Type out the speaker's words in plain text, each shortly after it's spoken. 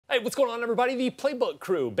Hey, what's going on, everybody? The Playbook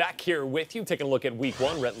crew back here with you, taking a look at Week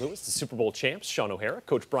 1. Rhett Lewis, the Super Bowl champs, Sean O'Hara,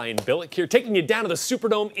 Coach Brian Billick here, taking you down to the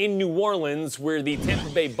Superdome in New Orleans, where the Tampa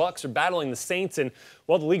Bay Bucs are battling the Saints. And,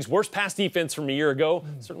 well, the league's worst pass defense from a year ago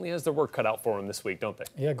certainly has their work cut out for them this week, don't they?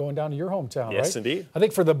 Yeah, going down to your hometown, right? Yes, indeed. I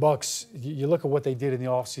think for the Bucs, you look at what they did in the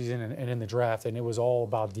offseason and in the draft, and it was all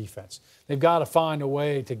about defense. They've got to find a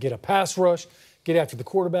way to get a pass rush, get after the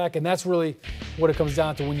quarterback, and that's really what it comes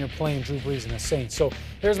down to when you're playing Drew Brees and the Saints. So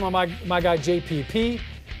here's my guy JPP,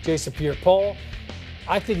 Jason Pierre-Paul.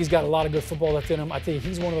 I think he's got a lot of good football left in him. I think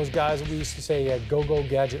he's one of those guys that we used to say he had go-go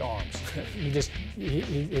gadget arms.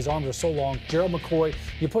 His arms are so long. Gerald McCoy,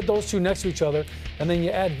 you put those two next to each other, and then you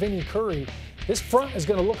add Vinny Curry. This front is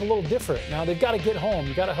going to look a little different. Now, they've got to get home.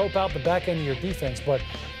 You've got to help out the back end of your defense, but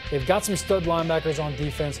they've got some stud linebackers on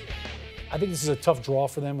defense. I think this is a tough draw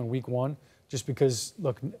for them in Week 1. Just because,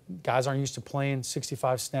 look, guys aren't used to playing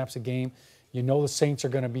 65 snaps a game. You know the Saints are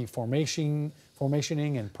going to be formationing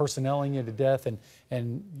and personnelling you to death,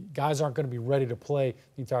 and guys aren't going to be ready to play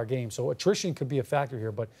the entire game. So attrition could be a factor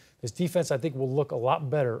here, but this defense, I think, will look a lot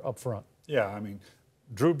better up front. Yeah, I mean,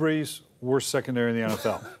 Drew Brees, worst secondary in the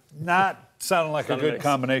NFL. Not sounding like a good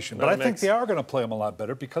combination, but I think they are going to play them a lot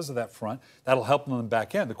better because of that front. That'll help them in the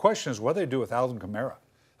back end. The question is what they do with Alvin Kamara.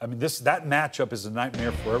 I mean, that matchup is a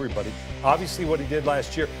nightmare for everybody. Obviously, what he did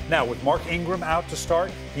last year. Now, with Mark Ingram out to start,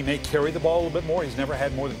 he may carry the ball a little bit more. He's never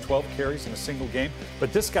had more than 12 carries in a single game.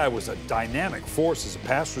 But this guy was a dynamic force as a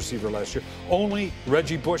pass receiver last year. Only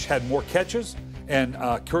Reggie Bush had more catches, and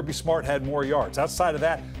Kirby Smart had more yards. Outside of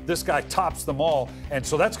that, this guy tops them all. And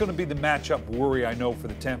so that's going to be the matchup worry, I know, for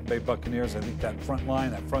the Tampa Bay Buccaneers. I think that front line,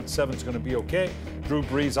 that front seven is going to be okay. Drew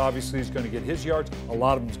Brees, obviously, is going to get his yards. A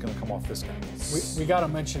lot of them is going to come off this guy. We got to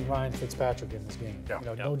mention Ryan Fitzpatrick in this game. Yeah.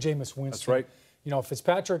 No Jameis Winston. That's right.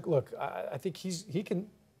 Fitzpatrick, look, I think he can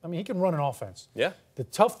run an offense. Yeah. The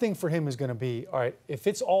tough thing for him is going to be, all right, if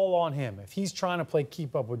it's all on him, if he's trying to play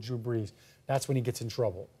keep up with Drew Brees, that's when he ggets in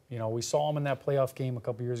trouble. We saw him in that playoff game a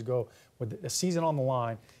couple years ago with the season on the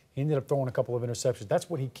line. He ended up throwing a couple of interceptions. That's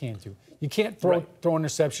what he can do. You can't throw an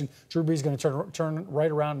interception. Drew Brees is going to turn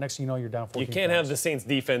right around. Next thing you know, you're down 14 You can't points. have the Saints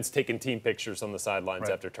defense taking team pictures on the sidelines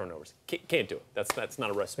after turnovers. Can't do it. That's not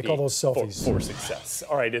a recipe They call those selfies. For success.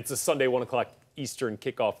 All right, it's a Sunday 1 o'clock Eastern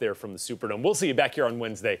kickoff there from the Superdome. We'll see you back here on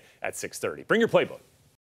Wednesday at 6:30. Bring your playbook.